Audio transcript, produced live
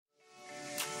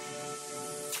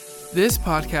This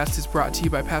podcast is brought to you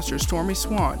by Pastor Stormy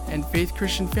Swann and Faith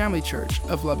Christian Family Church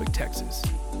of Lubbock, Texas.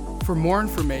 For more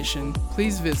information,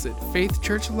 please visit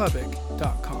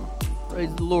faithchurchlubbock.com.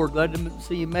 Praise the Lord. Glad to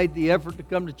see you made the effort to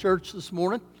come to church this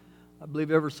morning. I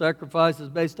believe every sacrifice is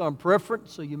based on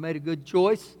preference, so you made a good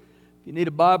choice. If you need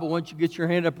a Bible, why don't you get your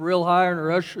hand up real high, and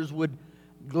our ushers would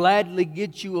gladly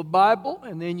get you a Bible,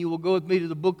 and then you will go with me to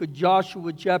the book of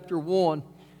Joshua, chapter 1.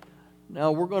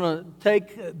 Now, we're going to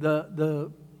take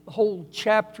the whole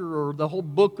chapter or the whole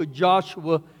book of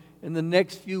Joshua in the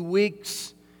next few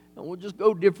weeks, and we'll just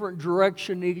go different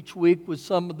direction each week with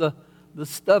some of the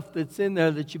stuff that's in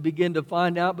there that you begin to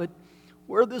find out. But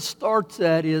where this starts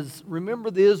at is,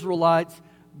 remember the Israelites,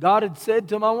 God had said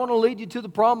to them, I want to lead you to the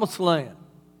promised land.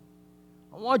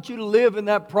 I want you to live in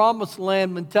that promised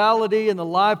land mentality and the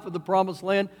life of the promised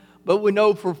land. But we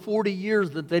know for 40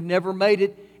 years that they never made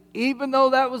it, even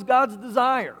though that was God's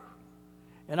desire.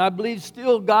 And I believe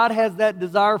still God has that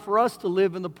desire for us to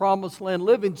live in the promised land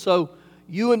living. So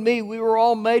you and me, we were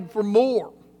all made for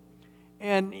more.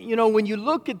 And, you know, when you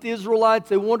look at the Israelites,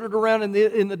 they wandered around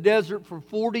in the desert for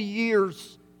 40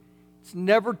 years. It's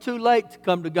never too late to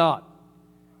come to God.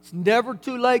 It's never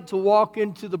too late to walk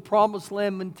into the promised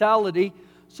land mentality.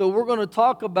 So we're going to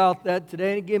talk about that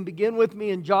today. And again, begin with me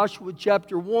in Joshua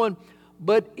chapter 1.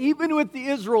 But even with the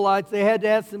Israelites, they had to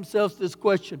ask themselves this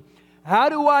question. How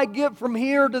do I get from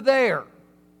here to there?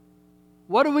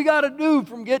 What do we got to do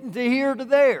from getting to here to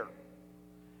there?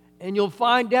 And you'll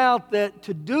find out that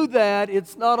to do that,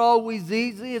 it's not always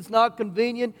easy. It's not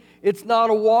convenient. It's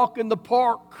not a walk in the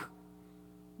park.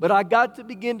 But I got to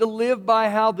begin to live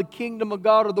by how the kingdom of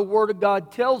God or the Word of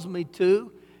God tells me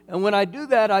to. And when I do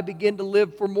that, I begin to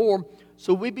live for more.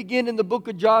 So we begin in the book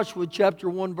of Joshua,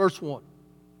 chapter 1, verse 1.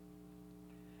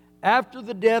 After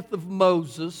the death of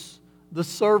Moses, the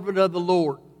servant of the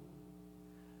Lord.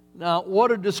 Now,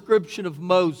 what a description of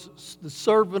Moses, the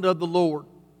servant of the Lord.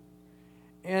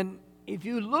 And if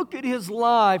you look at his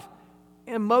life,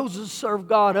 and Moses served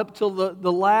God up till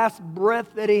the last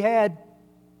breath that he had,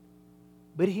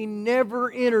 but he never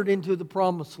entered into the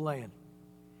promised land.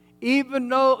 Even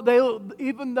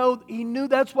though he knew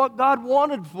that's what God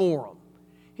wanted for him,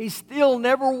 he still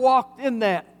never walked in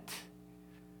that.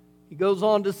 He goes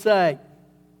on to say,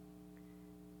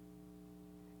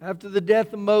 after the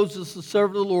death of Moses, the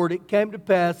servant of the Lord, it came to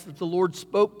pass that the Lord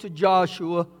spoke to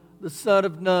Joshua, the son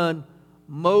of Nun,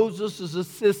 Moses'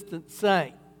 assistant,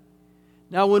 saying.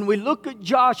 Now, when we look at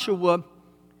Joshua,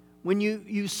 when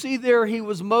you see there he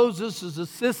was Moses'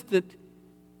 assistant,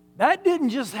 that didn't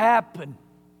just happen.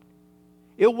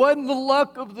 It wasn't the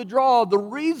luck of the draw. The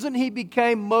reason he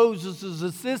became Moses'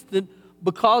 assistant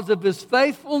because of his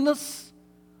faithfulness,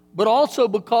 but also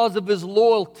because of his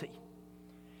loyalty.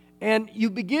 And you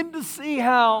begin to see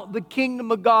how the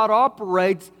kingdom of God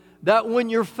operates, that when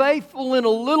you're faithful in a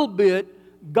little bit,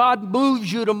 God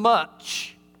moves you to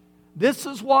much. This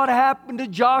is what happened to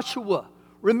Joshua.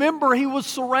 Remember, he was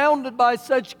surrounded by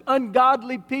such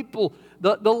ungodly people,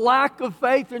 the lack of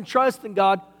faith and trust in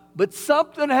God. But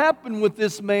something happened with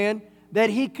this man that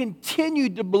he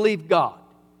continued to believe God.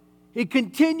 He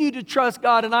continued to trust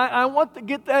God. And I want to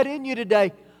get that in you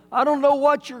today. I don't know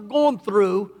what you're going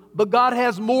through, but God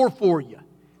has more for you.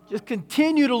 Just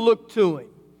continue to look to Him.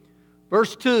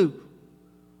 Verse 2.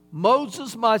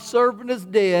 Moses, my servant, is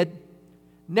dead.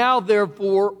 Now,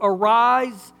 therefore,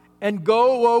 arise and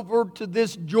go over to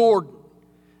this Jordan.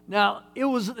 Now, it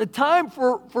was a time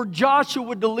for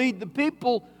Joshua to lead the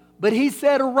people, but he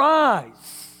said,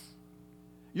 arise.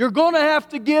 You're going to have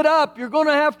to get up. You're going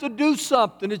to have to do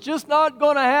something. It's just not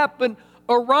going to happen.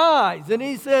 Arise. And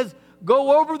he says,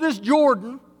 go over this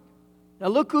Jordan. Now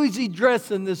look who he's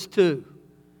addressing this to.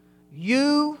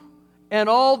 You and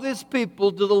all this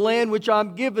people to the land which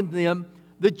I'm giving them,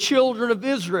 the children of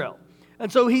Israel.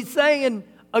 And so he's saying,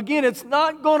 again, it's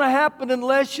not going to happen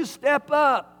unless you step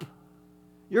up.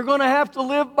 You're going to have to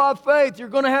live by faith. You're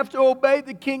going to have to obey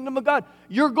the kingdom of God.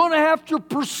 You're going to have to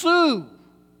pursue.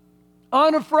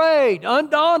 Unafraid,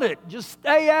 undaunted. Just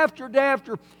stay after.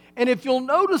 And if you'll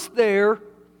notice there,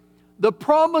 the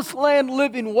promised land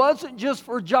living wasn't just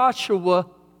for Joshua,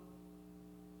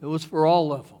 it was for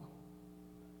all of them.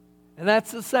 And that's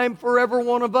the same for every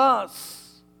one of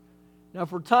us. Now,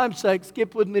 for time's sake,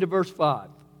 skip with me to verse 5.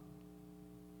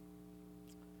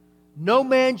 No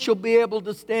man shall be able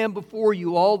to stand before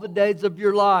you all the days of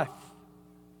your life.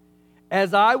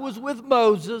 As I was with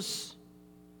Moses,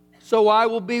 so I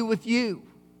will be with you.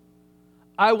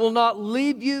 I will not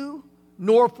leave you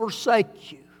nor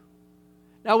forsake you.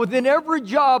 Now, within every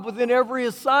job, within every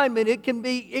assignment, it can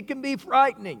be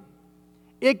frightening.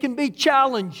 It can be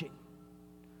challenging.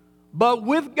 But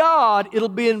with God, it'll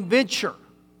be an adventure.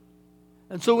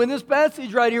 And so in this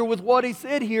passage right here, with what he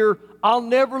said here, I'll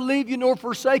never leave you nor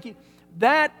forsake you,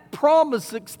 that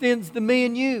promise extends to me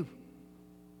and you.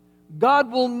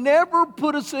 God will never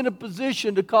put us in a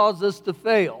position to cause us to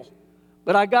fail.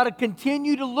 But I got to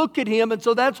continue to look at him. And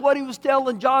so that's what he was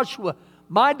telling Joshua.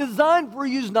 My design for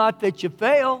you is not that you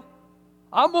fail.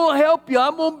 I'm going to help you.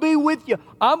 I'm going to be with you.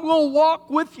 I'm going to walk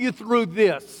with you through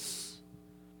this.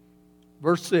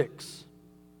 Verse 6.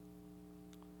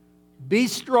 Be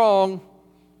strong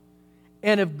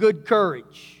and of good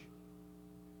courage.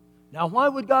 Now, why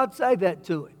would God say that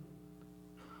to him?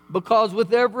 Because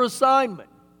with every assignment,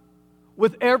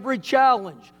 with every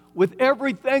challenge, with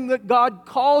everything that God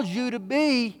calls you to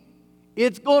be,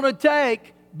 it's going to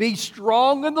take be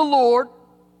strong in the Lord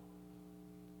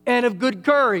and of good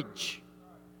courage.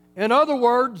 In other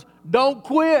words, don't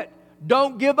quit.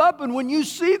 Don't give up. And when you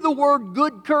see the word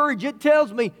good courage, it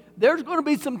tells me there's going to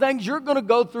be some things you're going to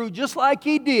go through just like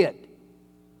he did.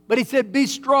 But he said, be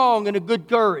strong and of good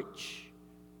courage.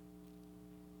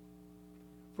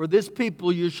 For this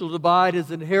people you shall divide as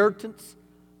inheritance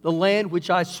the land which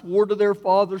I swore to their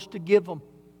fathers to give them.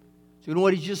 So you know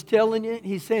what he's just telling you?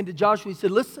 He's saying to Joshua, he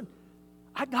said, listen,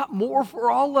 I got more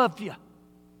for all of you.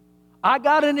 I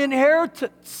got an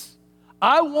inheritance.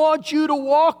 I want you to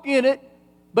walk in it,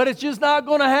 but it's just not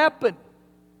going to happen.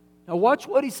 Now watch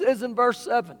what he says in verse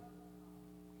 7.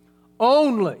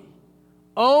 Only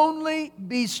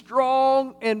be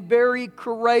strong and very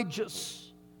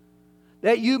courageous,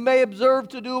 that you may observe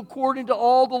to do according to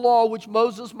all the law which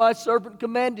Moses my servant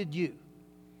commanded you.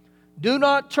 Do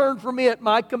not turn from it,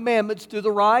 my commandments, to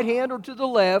the right hand or to the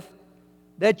left,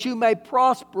 that you may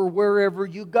prosper wherever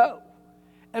you go.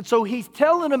 And so he's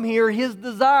telling them here his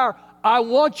desire. I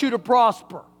want you to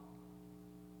prosper.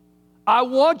 I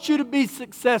want you to be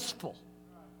successful.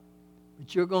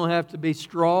 But you're going to have to be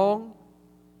strong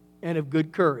and of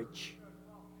good courage.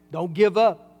 Don't give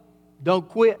up. Don't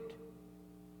quit.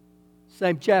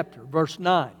 Same chapter, verse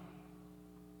 9.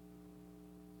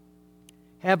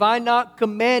 Have I not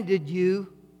commanded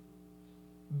you,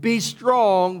 be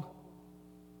strong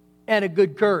and of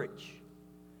good courage?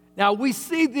 Now we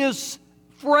see this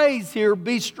phrase here,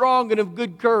 be strong and of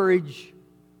good courage,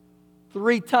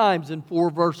 3 times in 4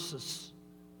 verses.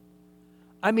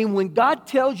 I mean, when God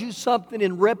tells you something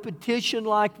in repetition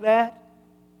like that,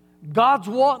 God's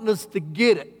wanting us to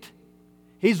get it.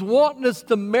 He's wanting us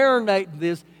to marinate in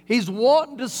this. He's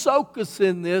wanting to soak us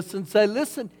in this and say,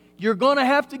 listen, you're going to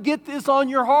have to get this on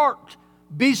your heart.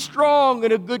 Be strong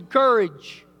and of good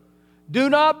courage. Do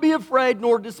not be afraid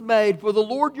nor dismayed, for the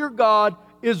Lord your God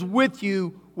is with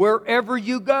you wherever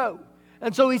you go.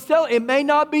 And so he's telling, it may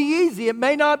not be easy. It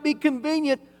may not be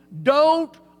convenient.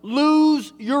 Don't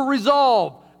lose your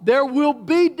resolve. There will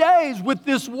be days with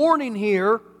this warning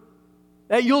here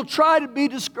that you'll try to be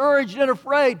discouraged and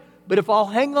afraid. But if I'll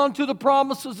hang on to the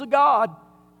promises of God,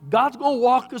 God's going to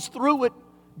walk us through it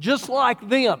just like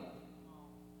them.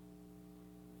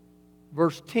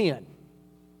 Verse 10.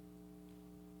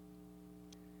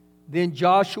 Then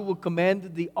Joshua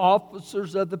commanded the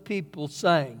officers of the people,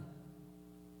 saying,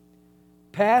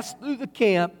 pass through the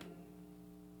camp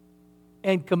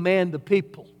and command the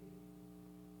people.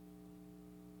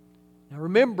 Now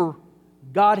remember,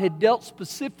 God had dealt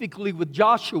specifically with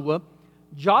Joshua.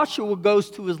 Joshua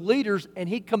goes to his leaders and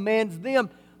he commands them.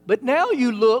 But now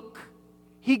you look,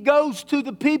 he goes to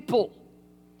the people.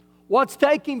 What's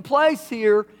taking place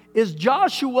here is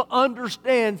Joshua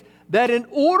understands that in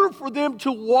order for them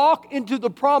to walk into the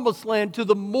promised land, to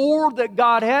the more that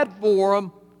God had for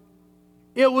them,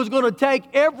 it was going to take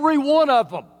every one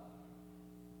of them.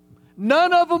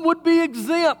 None of them would be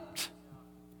exempt.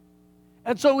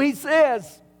 And so he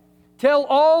says, tell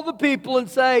all the people and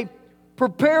say,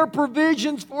 prepare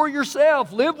provisions for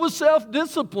yourself. Live with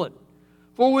self-discipline.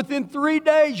 For within 3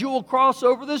 days you will cross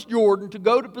over this Jordan to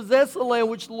go to possess the land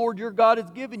which the Lord your God has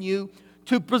given you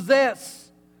to possess.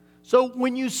 So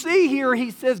when you see here,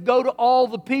 he says, go to all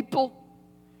the people.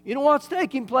 You know what's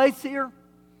taking place here?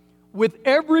 With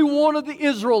every one of the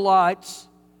Israelites,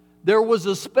 there was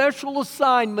a special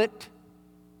assignment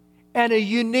and a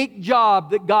unique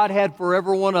job that God had for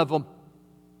every one of them.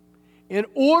 In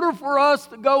order for us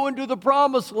to go into the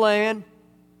promised land,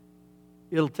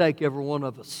 it'll take every one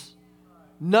of us.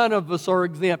 None of us are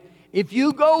exempt. If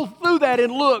you go through that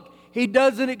and look, he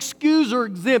doesn't excuse or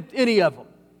exempt any of them.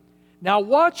 Now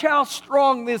watch how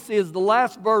strong this is, the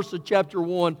last verse of chapter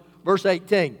 1, verse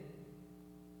 18.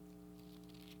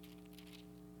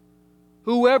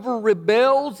 Whoever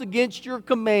rebels against your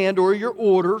command or your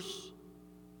orders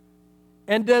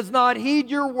and does not heed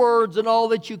your words and all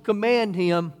that you command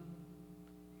him,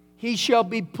 he shall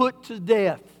be put to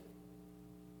death.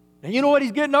 And you know what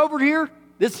he's getting over here?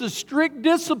 This is strict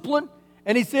discipline.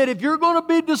 And he said, if you're going to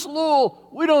be disloyal,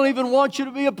 we don't even want you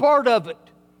to be a part of it.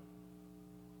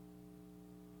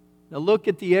 Now look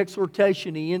at the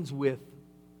exhortation he ends with.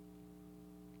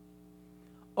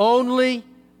 Only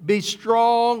be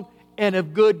strong and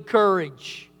of good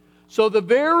courage. So the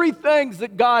very things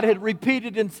that God had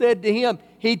repeated and said to him,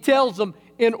 he tells them,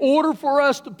 in order for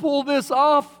us to pull this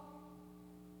off,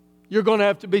 you're going to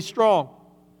have to be strong.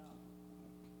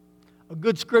 A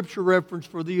good scripture reference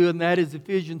for you, and that is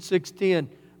Ephesians 6:10.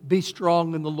 Be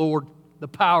strong in the Lord, the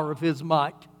power of His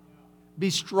might. Be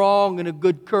strong and of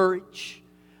good courage.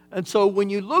 And so when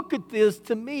you look at this,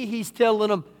 to me, He's telling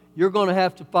them, you're going to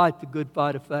have to fight the good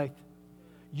fight of faith.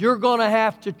 You're going to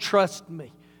have to trust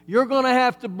me. You're going to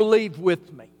have to believe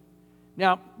with me.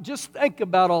 Now, just think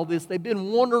about all this. They've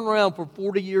been wandering around for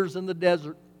 40 years in the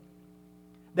desert.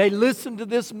 They listened to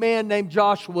this man named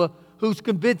Joshua who's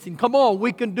convincing, come on,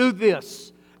 we can do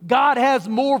this. God has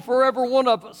more for every one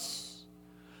of us.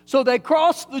 So they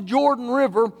cross the Jordan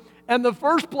River, and the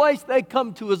first place they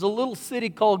come to is a little city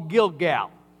called Gilgal.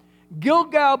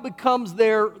 Gilgal becomes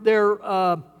their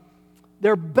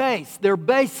base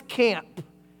camp.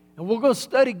 And we're going to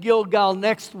study Gilgal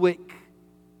next week.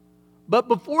 But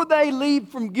before they leave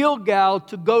from Gilgal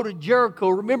to go to Jericho,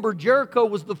 remember Jericho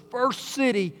was the first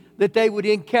city that they would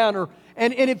encounter.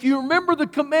 And if you remember the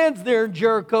commands there in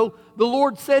Jericho, the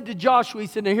Lord said to Joshua, He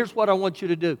said, now here's what I want you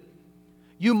to do.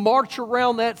 You march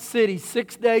around that city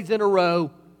 6 days in a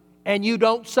row, and you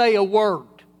don't say a word.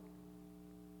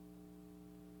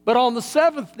 But on the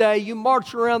seventh day, you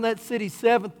march around that city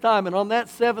seventh time. And on that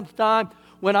seventh time,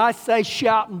 when I say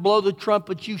shout and blow the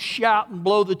trumpets, you shout and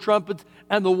blow the trumpets,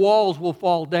 and the walls will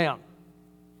fall down.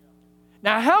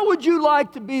 Now, how would you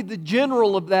like to be the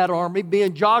general of that army,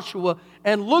 being Joshua,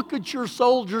 and look at your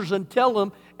soldiers and tell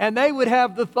them, and they would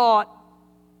have the thought,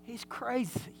 he's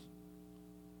crazy.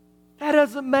 That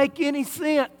doesn't make any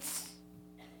sense.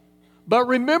 But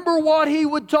remember what he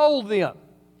would told them.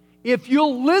 If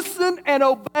you'll listen and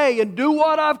obey and do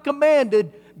what I've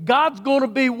commanded, God's going to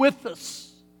be with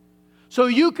us. So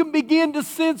you can begin to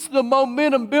sense the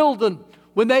momentum building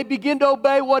when they begin to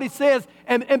obey what He says.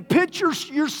 And picture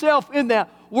yourself in that.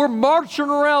 We're marching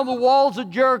around the walls of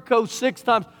Jericho 6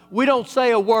 times. We don't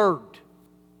say a word.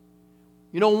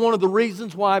 You know, one of the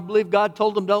reasons why I believe God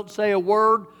told them don't say a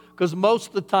word, because most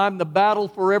of the time the battle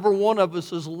for every one of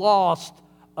us is lost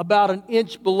about an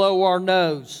inch below our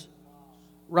nose.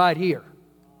 Right here.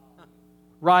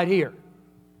 Right here.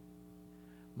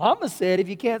 Mama said if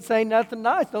you can't say nothing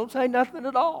nice, don't say nothing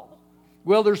at all.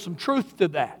 Well, there's some truth to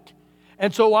that.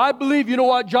 And so I believe, you know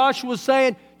what Joshua's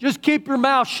saying? Just keep your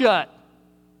mouth shut.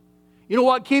 You know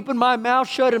what keeping my mouth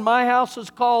shut in my house is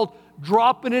called?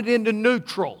 Dropping it into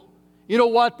neutral. You know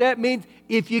what that means?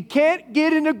 If you can't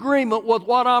get in agreement with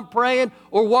what I'm praying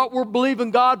or what we're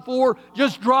believing God for,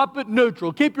 just drop it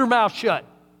neutral. Keep your mouth shut.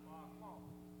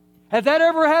 Has that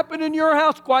ever happened in your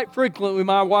house? Quite frequently,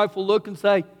 my wife will look and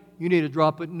say, you need to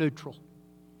drop it neutral.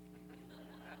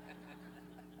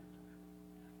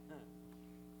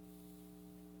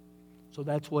 So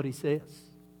that's what he says.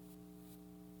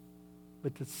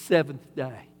 But the seventh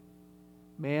day,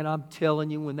 man, I'm telling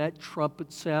you, when that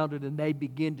trumpet sounded and they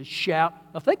began to shout.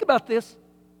 Now think about this.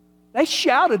 They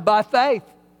shouted by faith.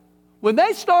 When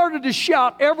they started to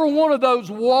shout, every one of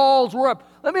those walls were up.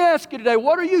 Let me ask you today,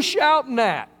 what are you shouting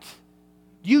at?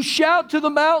 Do you shout to the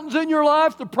mountains in your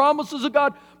life, the promises of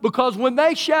God? Because when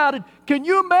they shouted, can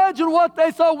you imagine what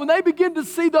they saw when they began to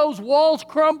see those walls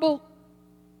crumble?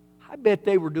 I bet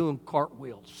they were doing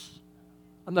cartwheels.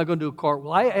 I'm not going to do a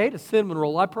cartwheel. I ate a cinnamon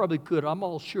roll. I probably could. I'm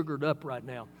all sugared up right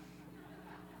now.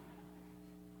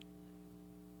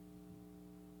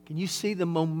 Can you see the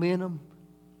momentum?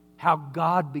 How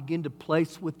God began to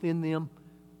place within them?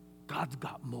 God's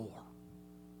got more.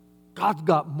 God's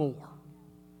got more.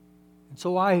 And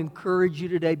so I encourage you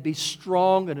today, be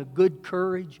strong and of good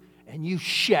courage, and you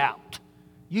shout.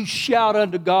 You shout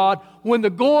unto God. When the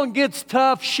going gets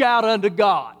tough, shout unto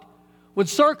God. When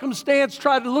circumstance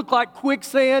try to look like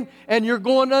quicksand and you're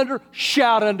going under,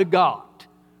 shout unto God.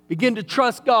 Begin to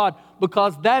trust God,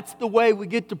 because that's the way we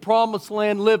get to promised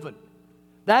land living.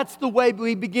 That's the way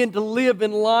we begin to live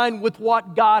in line with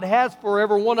what God has for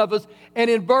every one of us. And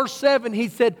in verse 7, he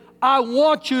said, I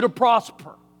want you to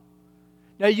prosper.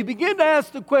 Now you begin to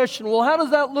ask the question, well, how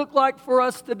does that look like for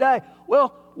us today?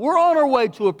 Well, we're on our way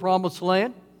to a promised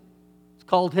land. It's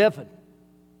called heaven.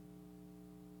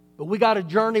 But we got a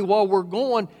journey while we're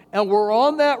going, and we're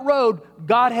on that road.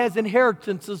 God has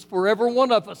inheritances for every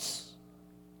one of us.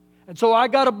 And so I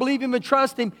got to believe Him and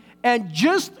trust Him. And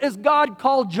just as God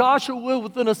called Joshua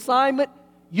with an assignment,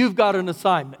 you've got an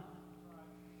assignment.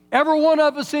 Every one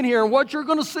of us in here, and what you're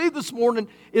going to see this morning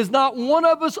is not one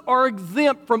of us are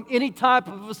exempt from any type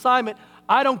of assignment.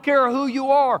 I don't care who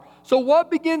you are. So what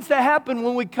begins to happen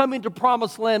when we come into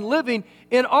promised land living?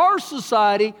 In our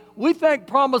society, we think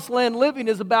promised land living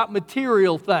is about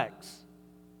material things.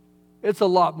 It's a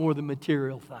lot more than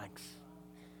material things.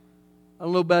 I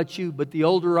don't know about you, but the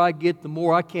older I get, the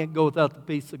more I can't go without the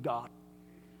peace of God.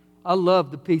 I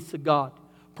love the peace of God.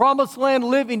 Promised land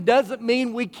living doesn't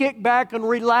mean we kick back and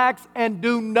relax and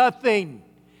do nothing.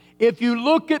 If you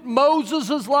look at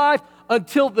Moses' life,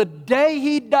 until the day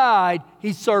he died,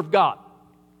 he served God.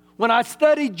 When I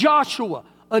studied Joshua,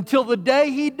 until the day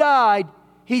he died,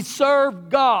 he served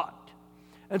God.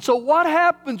 And so what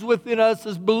happens within us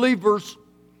as believers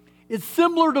is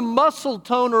similar to muscle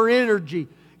tone or energy.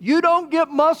 You don't get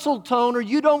muscle tone or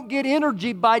you don't get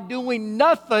energy by doing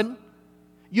nothing.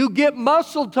 You get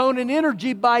muscle tone and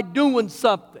energy by doing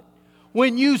something.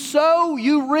 When you sow,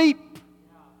 you reap.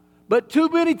 But too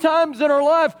many times in our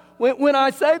life, when I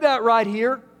say that right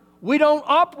here, we don't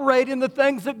operate in the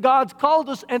things that God's called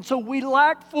us, and so we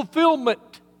lack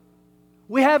fulfillment.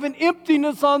 We have an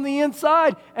emptiness on the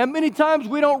inside, and many times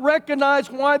we don't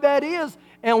recognize why that is.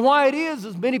 And why it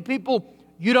is many people,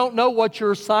 you don't know what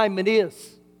your assignment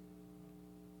is.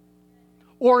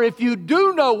 Or if you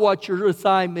do know what your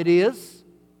assignment is,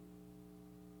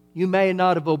 you may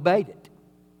not have obeyed it.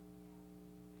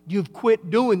 You've quit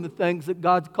doing the things that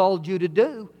God's called you to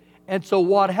do. And so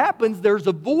what happens, there's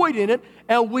a void in it,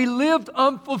 and we lived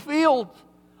unfulfilled.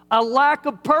 A lack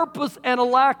of purpose and a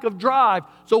lack of drive.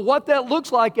 So what that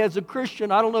looks like as a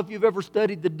Christian, I don't know if you've ever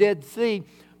studied the Dead Sea,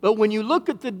 but when you look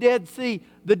at the Dead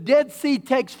Sea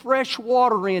takes fresh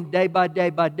water in day by day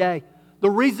by day. The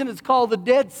reason it's called the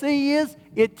Dead Sea is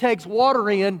it takes water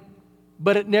in,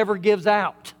 but it never gives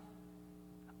out.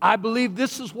 I believe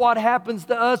this is what happens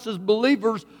to us as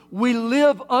believers. We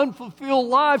live unfulfilled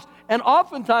lives, and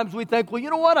oftentimes we think, well,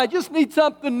 you know what? I just need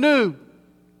something new.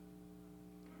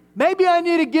 Maybe I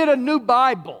need to get a new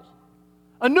Bible,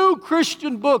 a new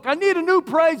Christian book. I need a new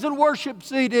praise and worship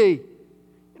CD.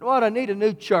 You know what? I need a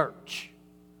new church.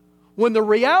 When the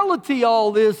reality of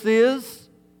all this is,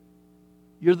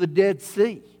 you're the Dead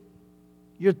Sea.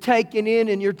 You're taking in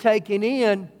and you're taking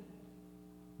in,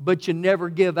 but you never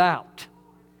give out.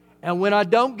 And when I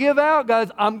don't give out,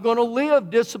 guys, I'm going to live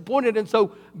disappointed. And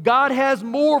so God has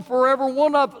more for every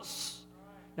one of us.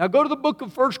 Now go to the book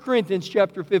of 1 Corinthians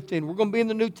chapter 15. We're going to be in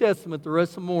the New Testament the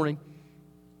rest of the morning.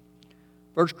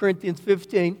 1 Corinthians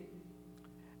 15.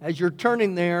 As you're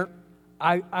turning there,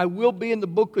 I will be in the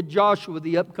book of Joshua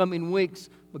the upcoming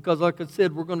weeks because, like I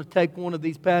said, we're going to take one of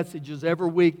these passages every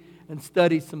week and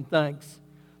study some things.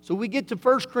 So we get to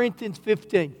 1 Corinthians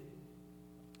 15.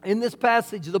 In this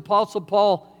passage, the Apostle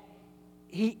Paul,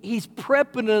 he's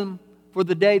prepping them for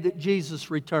the day that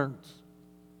Jesus returns.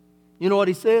 You know what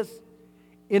he says?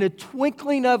 In a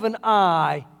twinkling of an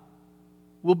eye,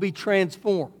 we'll be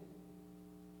transformed.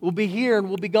 We'll be here and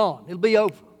we'll be gone. It'll be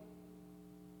over.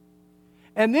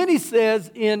 And then he says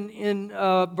in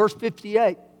verse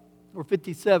 58 or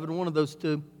 57, one of those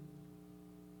two,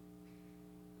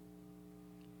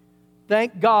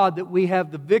 thank God that we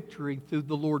have the victory through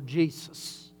the Lord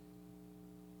Jesus.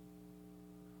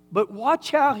 But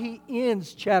watch how he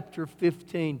ends chapter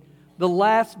 15. The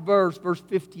last verse, verse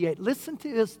 58. Listen to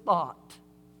his thought.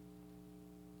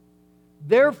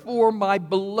 Therefore, my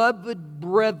beloved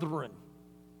brethren,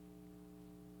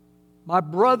 my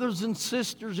brothers and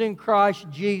sisters in Christ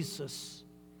Jesus,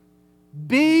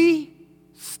 be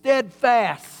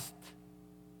steadfast,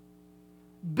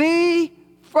 be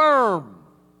firm,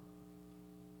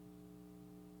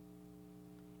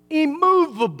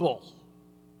 immovable.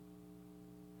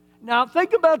 Now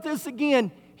think about this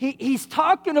again. He's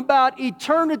talking about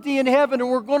eternity in heaven,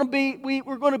 and we're going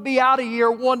to be out of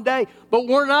here one day, but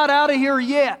we're not out of here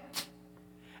yet.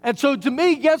 And so to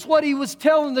me, guess what he was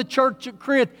telling the church at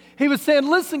Corinth? He was saying,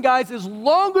 listen guys, as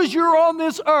long as you're on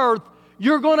this earth,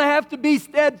 you're going to have to be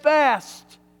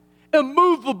steadfast,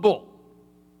 immovable.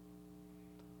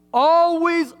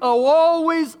 Always,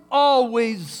 always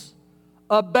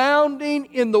abounding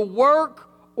in the work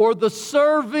or the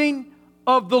serving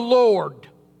of the Lord.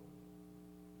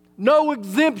 No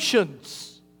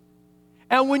exemptions.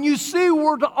 And when you see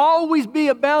we're to always be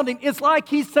abounding, it's like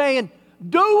he's saying,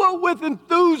 do it with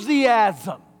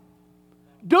enthusiasm.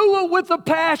 Do it with a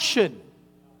passion.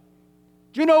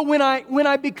 Do you know, when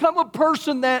I become a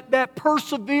person that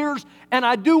perseveres and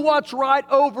I do what's right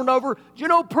over and over, do you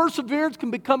know perseverance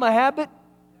can become a habit?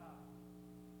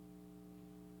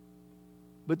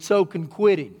 But so can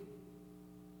quitting.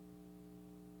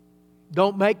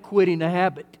 Don't make quitting a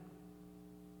habit.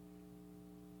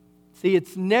 See,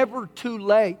 it's never too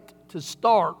late to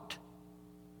start,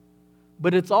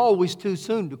 but it's always too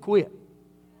soon to quit.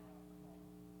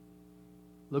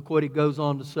 Look what he goes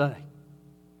on to say.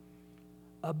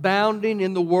 Abounding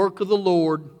in the work of the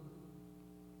Lord,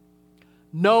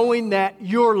 knowing that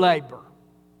your labor.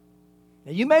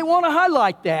 Now you may want to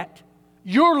highlight that.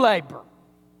 Your labor.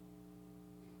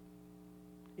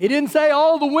 It didn't say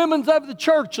all the women's of the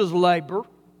church's labor.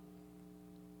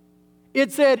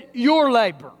 It said your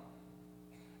labor.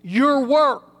 Your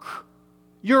work,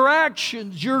 your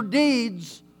actions, your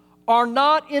deeds are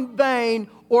not in vain,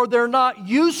 or they're not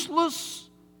useless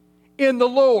in the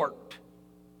Lord.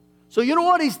 So you know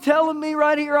what he's telling me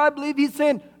right here? I believe he's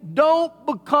saying, don't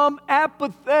become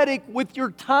apathetic with your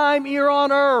time here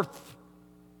on earth.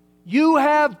 You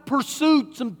have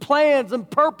pursuits and plans and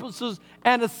purposes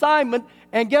and assignment.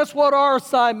 And guess what our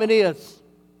assignment is?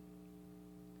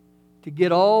 To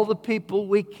get all the people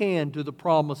we can to the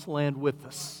promised land with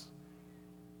us.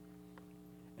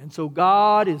 And so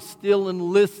God is still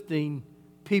enlisting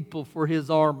people for His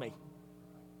army.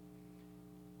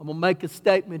 I'm going to make a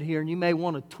statement here, and you may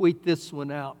want to tweet this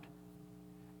one out.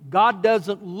 God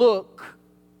doesn't look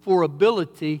for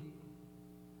ability.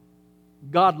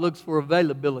 God looks for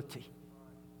availability.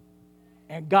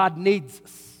 And God needs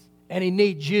us, and He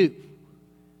needs you.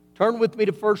 Turn with me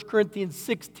to 1 Corinthians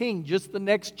 16, just the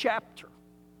next chapter.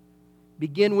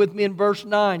 Begin with me in verse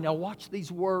 9. Now watch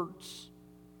these words.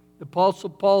 The Apostle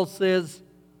Paul says,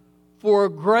 for a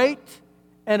great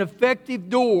and effective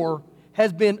door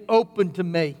has been opened to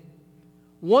me.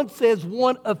 One says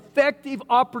one effective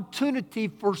opportunity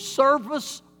for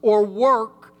service or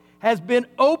work has been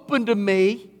opened to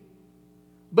me,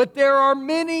 but there are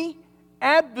many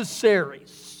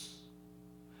adversaries.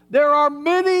 There are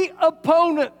many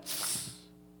opponents.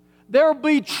 There will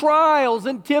be trials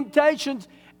and temptations.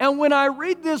 And when I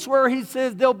read this where he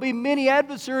says there'll be many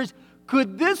adversaries,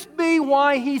 could this be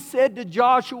why he said to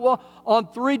Joshua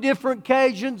on 3 different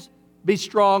occasions, be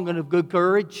strong and of good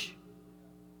courage?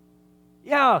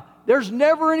 Yeah, there's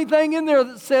never anything in there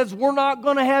that says we're not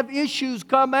going to have issues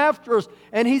come after us.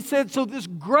 And he said, so this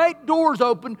great door's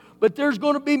open, but there's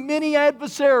going to be many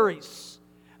adversaries.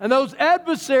 And those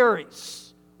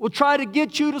adversaries will try to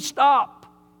get you to stop.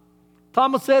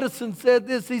 Thomas Edison said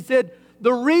this. He said,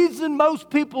 the reason most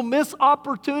people miss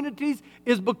opportunities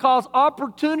is because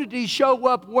opportunities show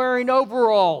up wearing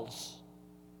overalls.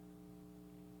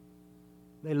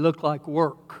 They look like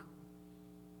work.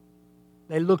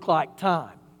 They look like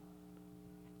time.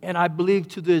 And I believe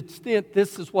to the extent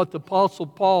this is what the Apostle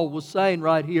Paul was saying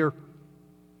right here.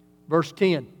 Verse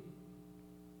 10.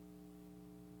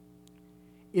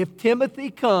 If Timothy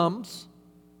comes,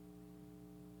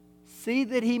 see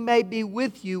that he may be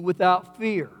with you without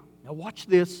fear. Now watch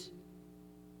this.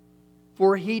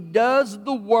 For he does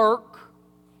the work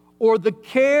or the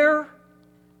care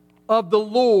of the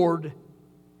Lord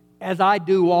as I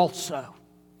do also.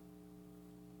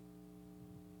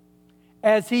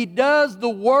 As he does the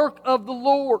work of the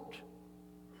Lord.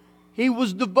 He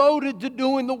was devoted to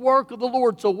doing the work of the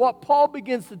Lord. So what Paul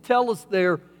begins to tell us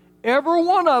there, every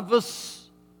one of us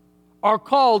are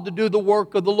called to do the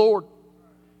work of the Lord.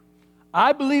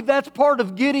 I believe that's part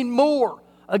of getting more.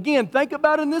 Again, think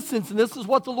about it in this sense, and this is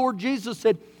what the Lord Jesus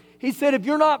said. He said, if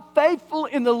you're not faithful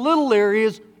in the little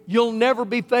areas, you'll never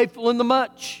be faithful in the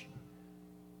much.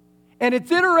 And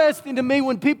it's interesting to me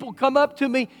when people come up to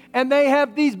me and they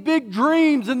have these big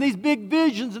dreams and these big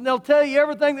visions, and they'll tell you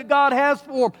everything that God has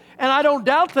for them. And I don't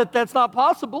doubt that that's not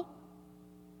possible.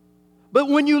 But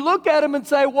when you look at them and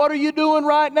say, what are you doing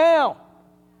right now?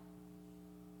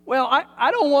 Well,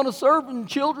 I don't want to serve in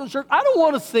children's church. I don't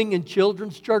want to sing in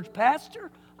children's church, Pastor.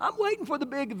 I'm waiting for the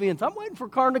big events. I'm waiting for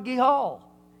Carnegie Hall.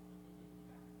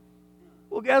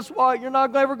 Well, guess what? You're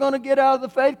not ever going to get out of the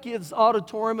Faith Kids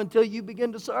auditorium until you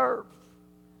begin to serve.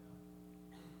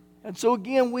 And so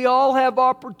again, we all have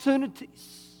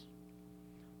opportunities.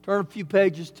 Turn a few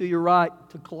pages to your right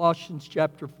to Colossians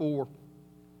chapter 4.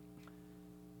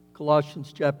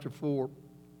 Colossians chapter 4.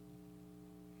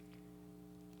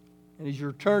 And as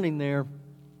you're turning there,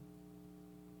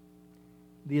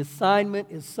 the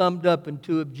assignment is summed up in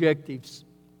 2 objectives.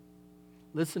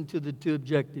 Listen to the 2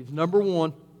 objectives. Number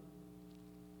 1,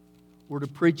 we're to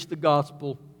preach the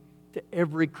gospel to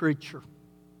every creature.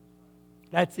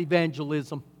 That's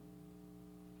evangelism.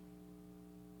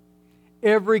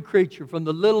 Every creature, from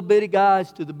the little bitty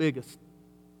guys to the biggest.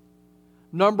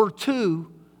 Number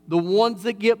 2, the ones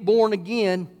that get born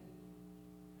again,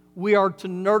 we are to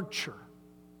nurture.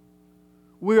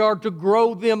 We are to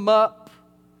grow them up.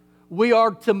 We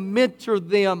are to mentor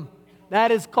them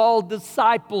That is called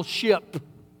discipleship.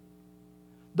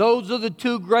 Those are the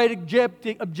two great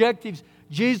objectives.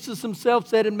 Jesus himself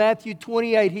said in Matthew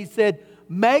 28, he said,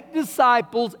 make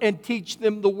disciples and teach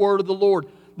them the word of the Lord.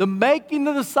 The making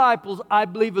the disciples, I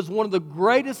believe, is one of the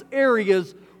greatest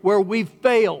areas where we've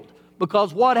failed.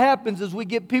 Because what happens is we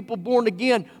get people born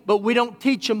again, but we don't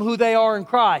teach them who they are in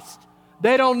Christ.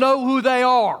 They don't know who they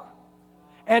are.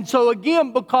 And so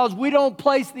again, because we don't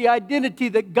place the identity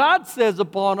that God says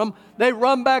upon them, they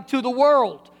run back to the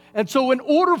world. And so in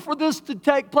order for this to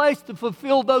take place, to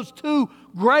fulfill those two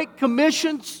great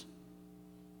commissions,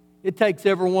 it takes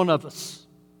every one of us.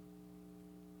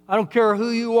 I don't care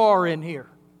who you are in here.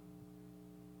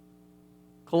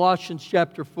 Colossians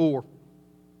chapter 4,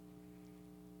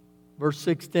 verse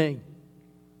 16.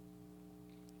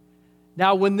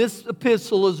 Now when this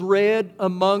epistle is read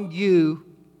among you,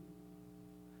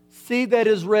 see that it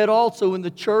is read also in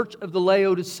the church of the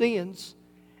Laodiceans,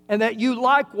 and that you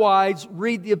likewise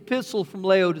read the epistle from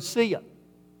Laodicea.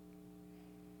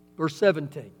 Verse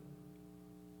 17.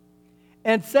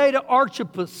 And say to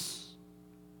Archippus,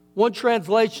 one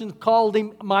translation called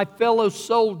him my fellow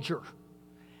soldier,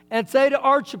 and say to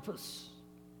Archippus,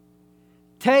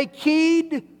 take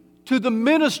heed to the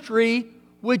ministry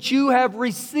which you have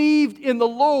received in the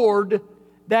Lord,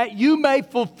 that you may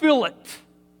fulfill it.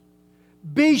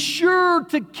 Be sure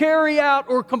to carry out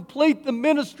or complete the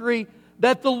ministry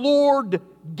that the Lord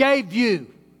gave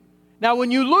you. Now,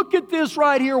 when you look at this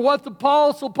right here, what the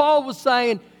Apostle Paul was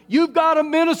saying, you've got a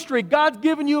ministry. God's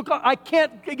given you I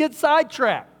can't get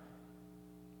sidetracked.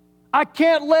 I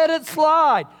can't let it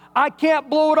slide. I can't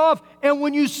blow it off. And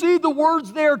when you see the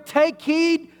words there, take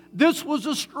heed, this was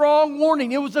a strong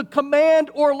warning. It was a command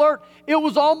or alert. It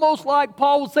was almost like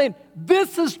Paul was saying,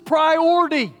 this is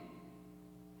priority.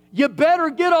 You better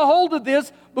get a hold of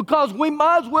this, because we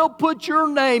might as well put your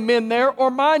name in there or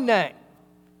my name.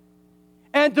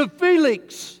 And to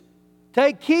Felix,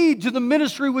 take heed to the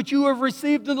ministry which you have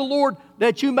received in the Lord,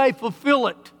 that you may fulfill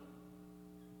it.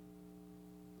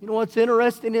 You know what's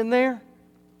interesting in there?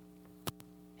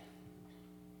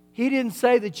 He didn't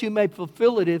say that you may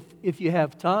fulfill it if you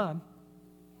have time.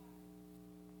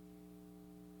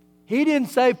 He didn't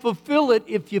say fulfill it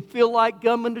if you feel like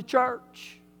coming to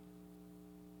church.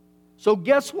 So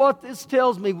guess what this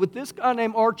tells me? With this guy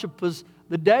named Archippus,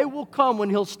 the day will come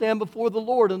when he'll stand before the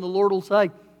Lord, and the Lord will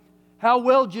say, how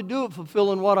well did you do at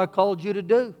fulfilling what I called you to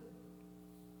do?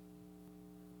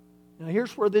 Now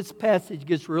here's where this passage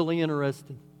gets really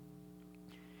interesting.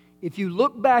 If you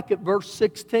look back at verse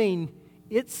 16,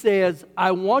 it says,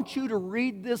 I want you to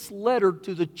read this letter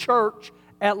to the church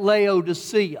at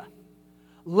Laodicea.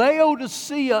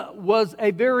 Laodicea was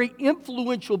a very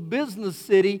influential business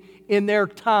city in their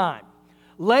time.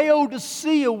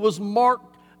 Laodicea was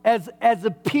marked as a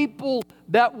people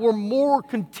that were more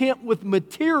content with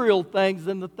material things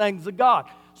than the things of God.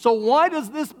 So why does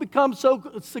this become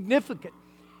so significant?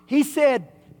 He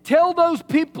said, tell those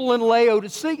people in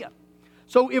Laodicea.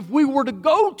 So if we were to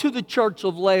go to the church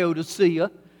of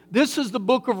Laodicea, this is the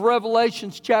book of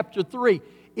Revelations chapter 3.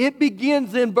 It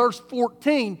begins in verse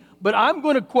 14, but I'm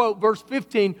going to quote verse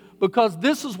 15 because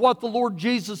this is what the Lord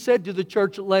Jesus said to the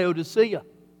church at Laodicea.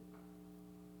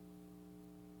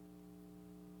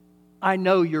 I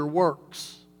know your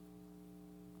works.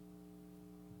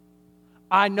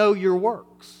 I know your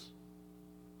works.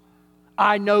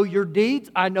 I know your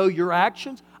deeds. I know your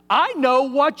actions. I know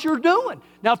what you're doing.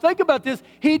 Now think about this.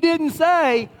 He didn't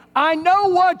say, I know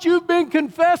what you've been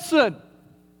confessing.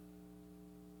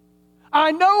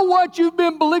 I know what you've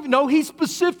been believing. No, he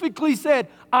specifically said,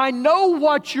 I know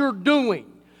what you're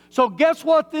doing. So guess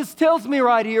what this tells me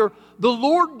right here? The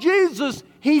Lord Jesus,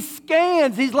 He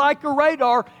scans, He's like a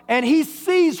radar, and He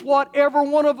sees what every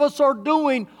one of us are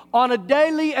doing on a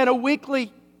daily and a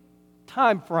weekly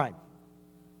time frame.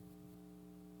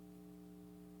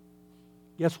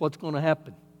 Guess what's going to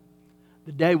happen?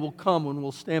 The day will come when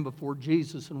we'll stand before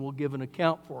Jesus and we'll give an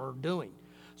account for our doing.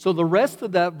 So the rest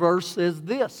of that verse says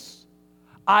this: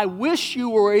 I wish you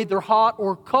were either hot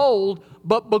or cold,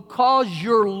 but because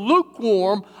you're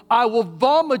lukewarm, I will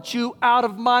vomit you out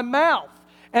of my mouth.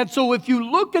 And so if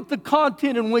you look at the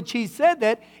content in which he said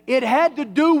that, it had to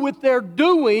do with their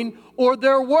doing or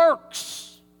their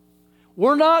works.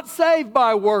 We're not saved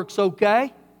by works,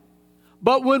 okay?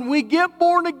 But when we get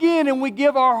born again and we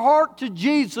give our heart to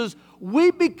Jesus, we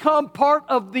become part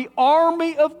of the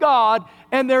army of God,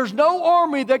 and there's no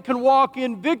army that can walk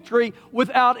in victory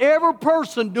without every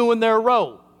person doing their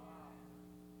role.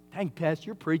 Dang, Pastor,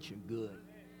 you're preaching good.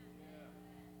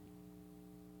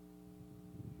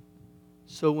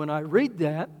 So when I read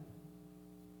that,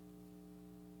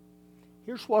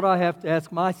 Here's what I have to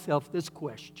ask myself this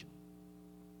question.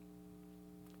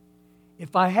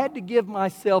 If I had to give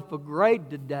myself a grade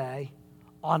today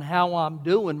on how I'm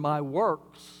doing my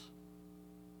works,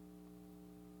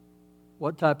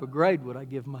 what type of grade would I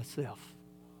give myself?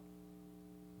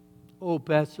 Oh,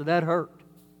 Pastor, that hurt.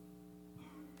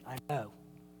 I know.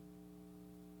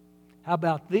 How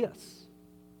about this?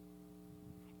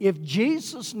 If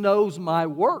Jesus knows my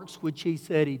works, which He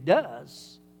said He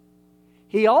does,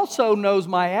 He also knows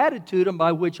my attitude and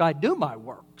by which I do my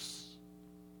works.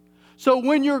 So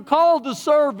when you're called to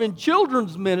serve in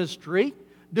children's ministry,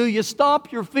 do you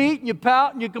stomp your feet and you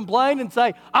pout and you complain and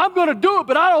say, I'm going to do it,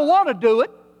 but I don't want to do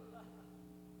it?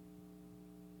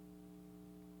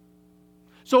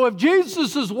 So if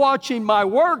Jesus is watching my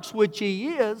works, which He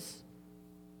is,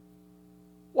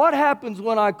 what happens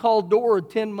when I call Dora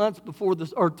 10 minutes before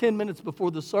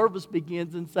the service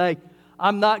begins and say,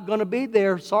 I'm not going to be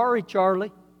there. Sorry,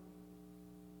 Charlie.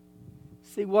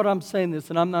 See what I'm saying this,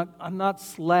 and I'm not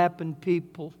slapping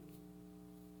people.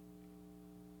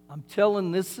 I'm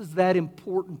telling this is that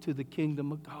important to the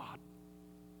kingdom of God.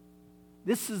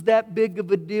 This is that big of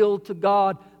a deal to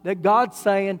God that God's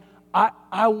saying,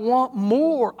 I want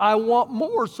more. I want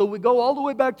more. So we go all the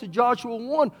way back to Joshua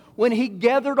 1 when He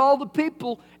gathered all the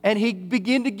people and He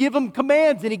began to give them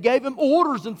commands and He gave them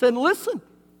orders and said, listen,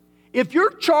 if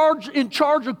you're in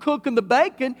charge of cooking the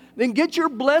bacon, then get your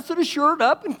blessed assured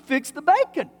up and fix the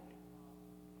bacon.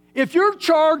 If you're in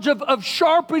charge of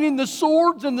sharpening the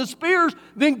swords and the spears,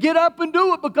 then get up and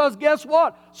do it, because guess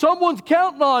what? Someone's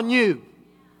counting on you.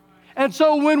 And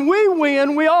so when we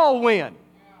win, we all win.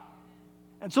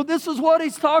 And so this is what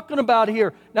He's talking about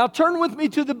here. Now turn with me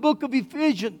to the book of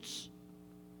Ephesians,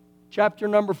 chapter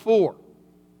number 4.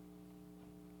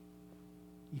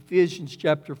 Ephesians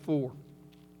chapter 4.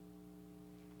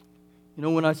 You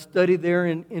know, when I study there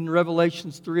in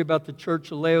Revelations 3 about the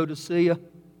church of Laodicea,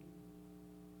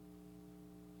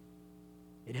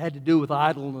 it had to do with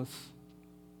idleness.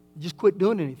 Just quit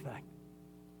doing anything.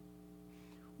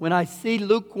 When I see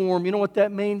lukewarm, you know what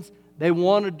that means? They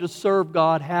wanted to serve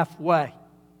God halfway.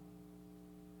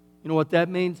 You know what that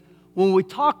means? When we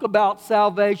talk about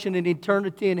salvation and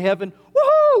eternity in heaven,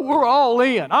 woohoo, we're all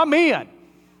in. I'm in.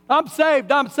 I'm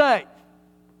saved. I'm saved.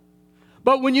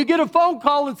 But when you get a phone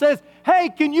call and says, hey,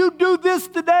 can you do this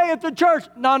today at the church?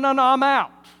 No, I'm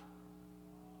out.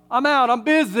 I'm out. I'm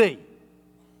busy.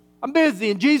 I'm busy,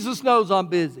 and Jesus knows I'm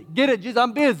busy. Get it, Jesus?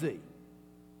 I'm busy.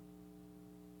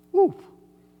 Woo.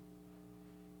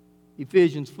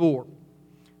 Ephesians 4.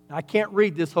 I can't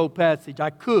read this whole passage. I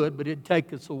could, but it'd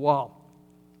take us a while.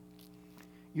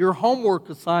 Your homework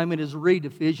assignment is read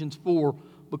Ephesians 4,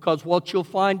 because what you'll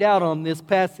find out on this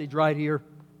passage right here,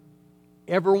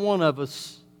 every one of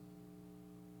us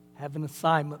have an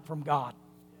assignment from God.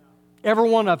 Every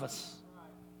one of us.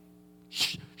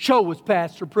 Show us,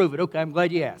 Pastor, prove it. Okay, I'm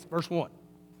glad you asked. Verse 1.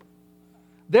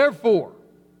 Therefore,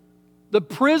 the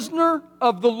prisoner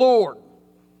of the Lord,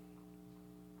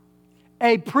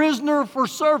 a prisoner for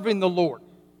serving the Lord.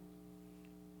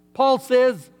 Paul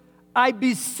says, I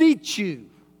beseech you,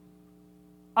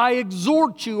 I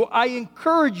exhort you, I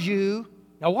encourage you.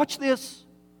 Now watch this.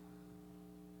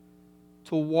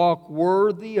 To walk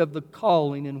worthy of the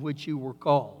calling in which you were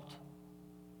called.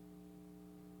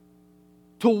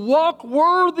 To walk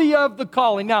worthy of the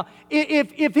calling. Now,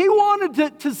 if he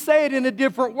wanted to say it in a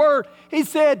different word, he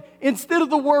said, instead of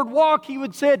the word walk, he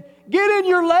would say, get in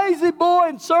your lazy boy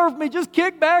and serve me. Just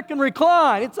kick back and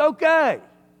recline. It's okay.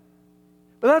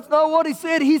 But that's not what he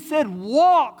said. He said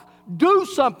walk. Do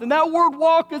something. That word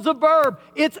walk is a verb.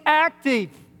 It's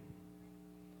active.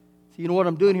 So you know what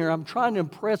I'm doing here? I'm trying to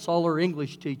impress all our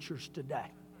English teachers today.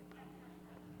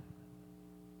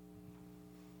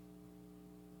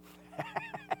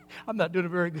 I'm not doing a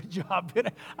very good job.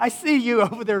 I see you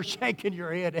over there shaking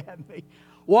your head at me.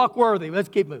 Walk worthy. Let's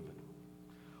keep moving.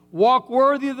 Walk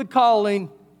worthy of the calling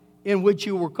in which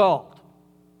you were called.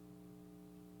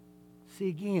 See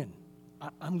again,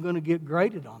 I'm going to get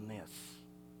graded on this.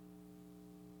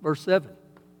 Verse 7.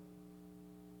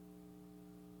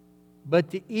 But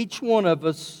to each one of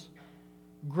us,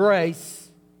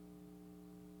 grace,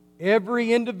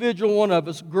 every individual one of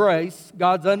us, grace,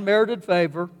 God's unmerited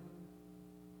favor,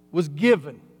 was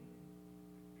given.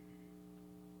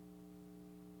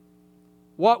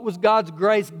 What was God's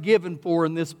grace given for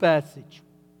in this passage?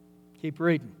 Keep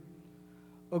reading.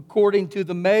 According to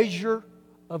the measure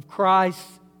of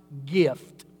Christ's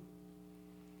gift.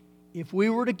 If we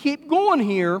were to keep going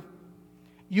here,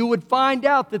 you would find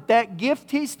out that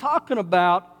gift he's talking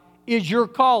about is your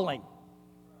calling,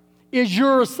 is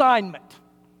your assignment.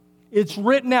 It's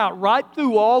written out right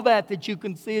through all that you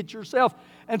can see it yourself.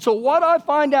 And so what I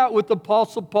find out with the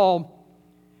Apostle Paul,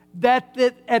 that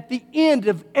at the end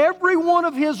of every one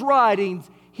of his writings,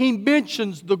 he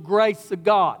mentions the grace of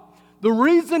God. The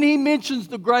reason he mentions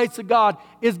the grace of God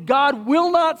is God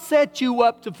will not set you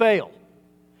up to fail.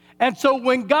 And so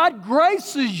when God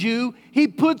graces you, He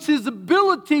puts His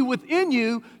ability within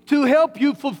you to help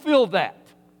you fulfill that.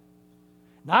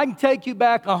 Now, I can take you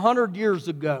back 100 years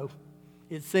ago.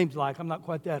 It seems like I'm not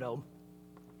quite that old.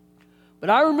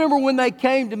 But I remember when they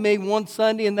came to me one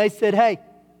Sunday and they said, hey,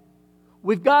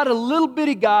 we've got a little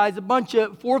bitty guys, a bunch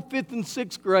of 4th, 5th, and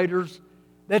 6th graders,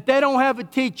 that they don't have a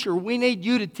teacher. We need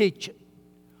you to teach it.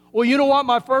 Well, you know what?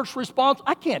 My first response,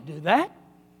 I can't do that.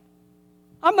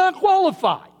 I'm not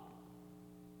qualified.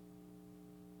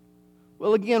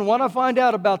 Well, again, what I find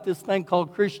out about this thing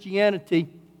called Christianity,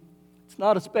 it's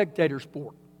not a spectator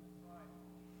sport.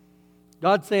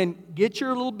 God's saying, get your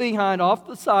little behind off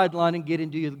the sideline and get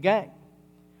into the game.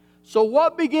 So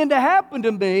what began to happen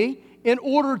to me, in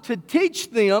order to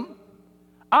teach them,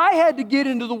 I had to get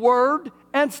into the Word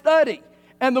and study.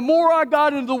 And the more I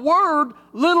got into the Word,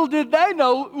 little did they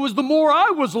know it was the more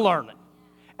I was learning.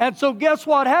 And so guess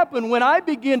what happened? When I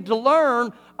began to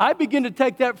learn, I began to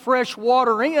take that fresh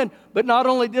water in, but not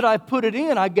only did I put it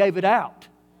in, I gave it out.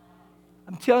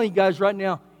 I'm telling you guys right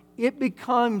now, it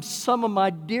becomes some of my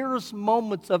dearest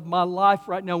moments of my life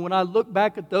right now when I look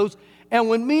back at those. And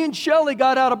when me and Shelley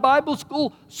got out of Bible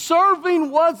school,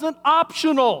 serving wasn't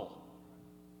optional.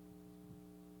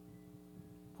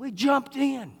 We jumped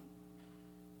in.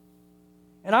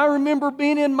 And I remember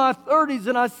being in my 30s,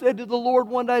 and I said to the Lord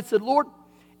one day, I said, Lord,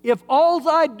 if all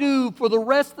I do for the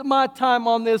rest of my time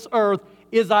on this earth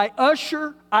is I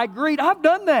usher, I greet, I've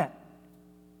done that.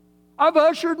 I've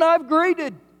ushered and I've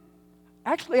greeted.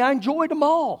 Actually, I enjoyed them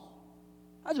all.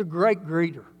 I was a great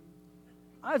greeter.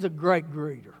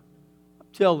 I'm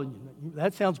telling you,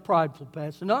 that sounds prideful,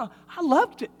 Pastor. No, I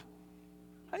loved it.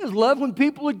 I just loved when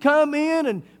people would come in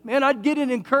and, man, I'd get in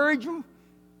and encourage them.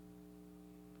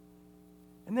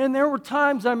 And then there were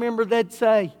times I remember they'd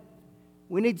say,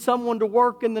 we need someone to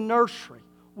work in the nursery.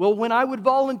 Well, when I would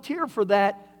volunteer for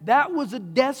that, that was a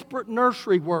desperate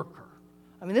nursery worker.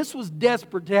 I mean, this was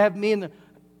desperate to have me in the...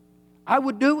 I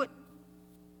would do it.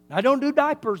 I don't do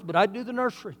diapers, but I do the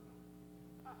nursery.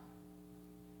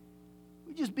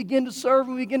 We just begin to serve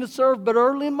and begin to serve. But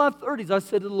early in my 30s, I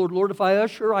said to the Lord, Lord, if I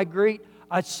usher, I greet,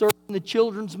 I serve in the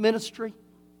children's ministry.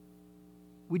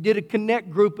 We did a connect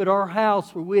group at our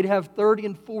house where we'd have 30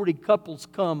 and 40 couples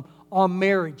come on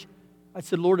marriage. I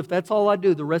said, Lord, if that's all I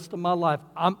do the rest of my life,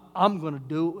 I'm going to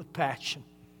do it with passion.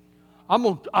 I'm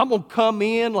going to come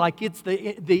in like it's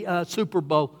the Super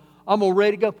Bowl. I'm all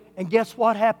ready to go. And guess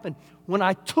what happened? When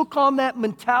I took on that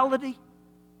mentality,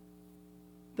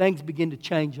 things began to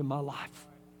change in my life.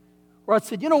 Where I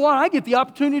said, you know what? I get the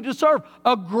opportunity to serve.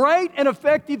 A great and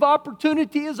effective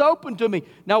opportunity is open to me.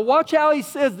 Now watch how he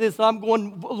says this. I'm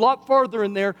going a lot further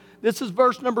in there. This is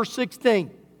verse number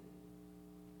 16.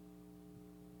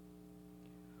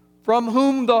 From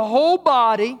whom the whole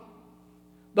body,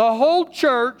 the whole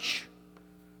church,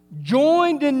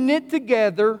 joined and knit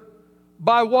together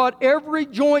by what every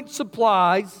joint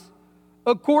supplies,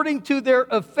 according to their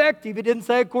effective, it didn't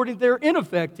say according to their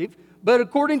ineffective, but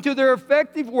according to their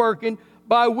effective working,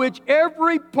 by which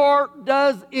every part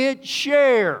does its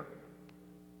share.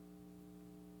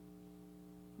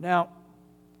 Now,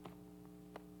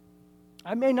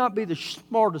 I may not be the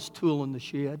smartest tool in the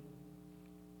shed,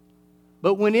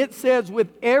 but when it says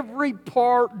with every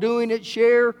part doing its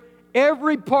share,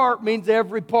 every part means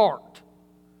every part.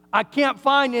 I can't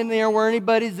find in there where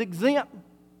anybody's exempt.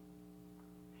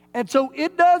 And so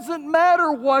it doesn't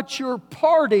matter what your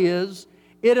part is.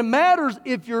 It matters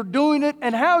if you're doing it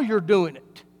and how you're doing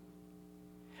it.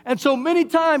 And so many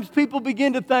times people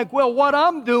begin to think, well, what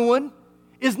I'm doing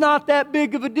is not that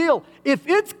big of a deal. If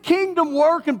it's kingdom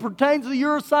work and pertains to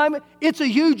your assignment, it's a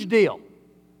huge deal.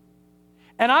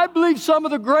 And I believe some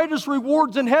of the greatest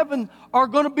rewards in heaven are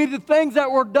going to be the things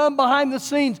that were done behind the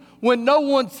scenes when no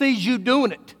one sees you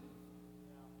doing it.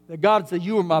 That God said,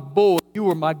 you were my boy, you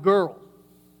were my girl.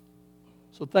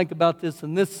 So think about this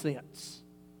in this sense.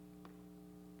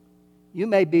 You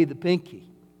may be the pinky.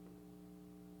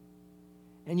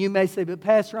 And you may say, but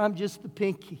Pastor, I'm just the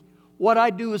pinky. What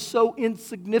I do is so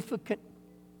insignificant.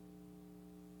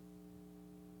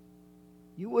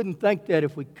 You wouldn't think that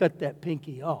if we cut that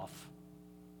pinky off.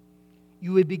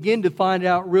 You would begin to find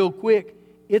out real quick,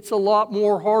 it's a lot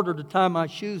more harder to tie my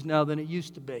shoes now than it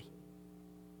used to be.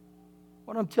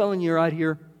 What I'm telling you right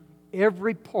here,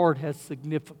 every part has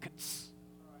significance.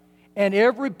 And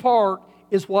every part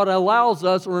is what allows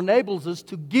us or enables us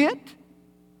to get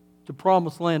to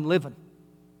promised land living.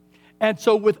 And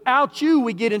so without you,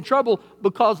 we get in trouble,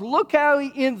 because look how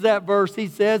he ends that verse. He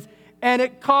says, and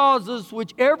it causes,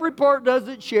 which every part does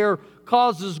its share,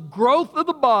 causes growth of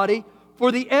the body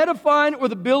for the edifying or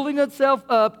the building itself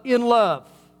up in love.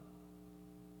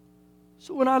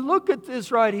 So when I look at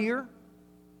this right here,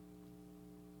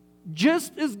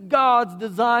 just as God's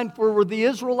design for the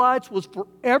Israelites was for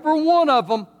every one of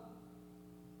them,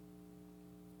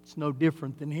 it's no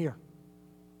different than here.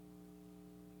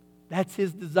 That's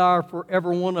His desire for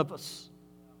every one of us.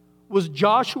 Was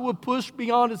Joshua pushed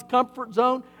beyond his comfort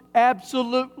zone?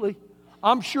 Absolutely.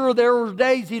 I'm sure there were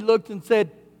days he looked and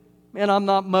said, man, I'm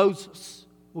not Moses.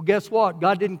 Well, guess what?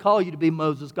 God didn't call you to be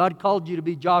Moses. God called you to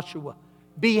be Joshua.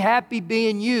 Be happy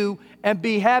being you and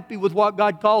be happy with what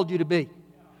God called you to be.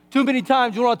 Too many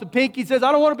times you want the pinky. He says,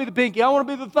 I don't want to be the pinky. I want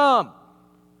to be the thumb.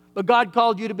 But God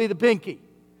called you to be the pinky.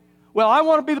 Well, I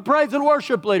want to be the praise and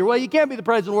worship leader. Well, you can't be the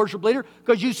praise and worship leader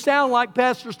because you sound like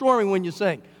Pastor Stormy when you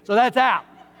sing. So that's out.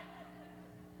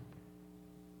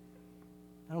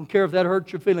 I don't care if that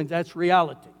hurts your feelings. That's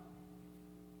reality.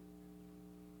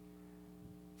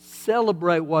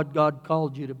 Celebrate what God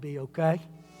called you to be, okay?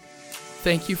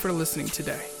 Thank you for listening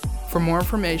today. For more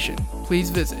information, please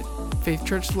visit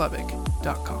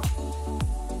faithchurchlubbock.com.